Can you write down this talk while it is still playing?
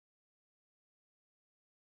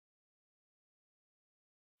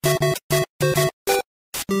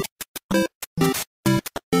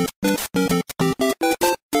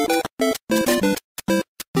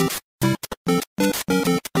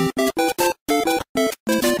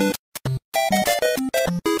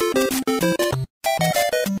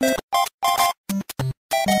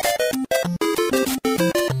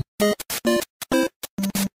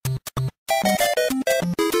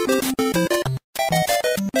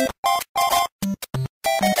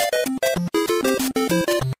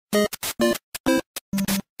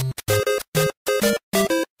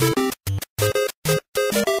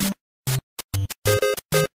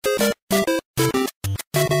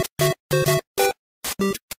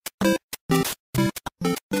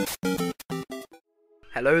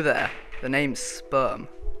Hello there, the name's Sperm.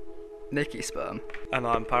 Nicky Sperm. And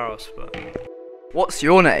I'm Paros, but What's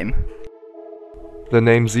your name? The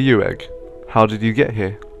name's Egg. How did you get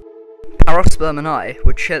here? Paros, Sperm and I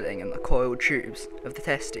were chilling in the coiled tubes of the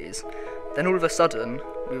testes. Then all of a sudden,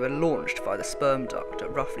 we were launched via the sperm duct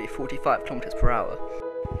at roughly 45 kilometers per hour.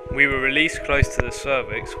 we were released close to the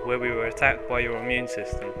cervix where we were attacked by your immune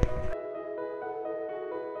system.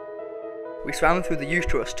 We swam through the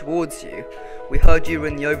uterus towards you, we heard you were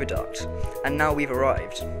in the oviduct, and now we've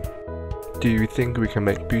arrived. Do you think we can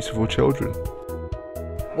make beautiful children?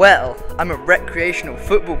 Well, I'm a recreational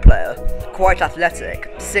football player, quite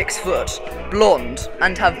athletic, 6 foot, blonde,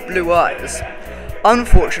 and have blue eyes.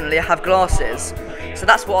 Unfortunately, I have glasses, so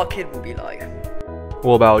that's what our kid will be like.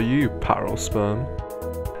 What about you, Parosperm?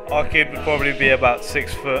 Our kid would probably be about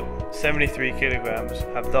 6 foot, 73 kilograms,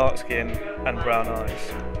 have dark skin and brown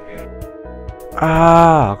eyes.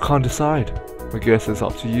 I can't decide. I guess it's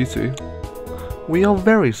up to you two. We are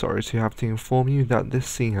very sorry to have to inform you that this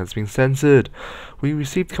scene has been censored. We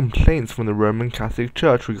received complaints from the Roman Catholic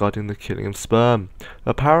Church regarding the killing of sperm.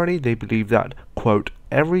 Apparently they believe that, quote,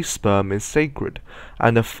 every sperm is sacred,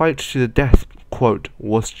 and a fight to the death, quote,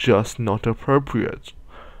 was just not appropriate.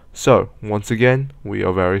 So, once again, we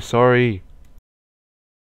are very sorry.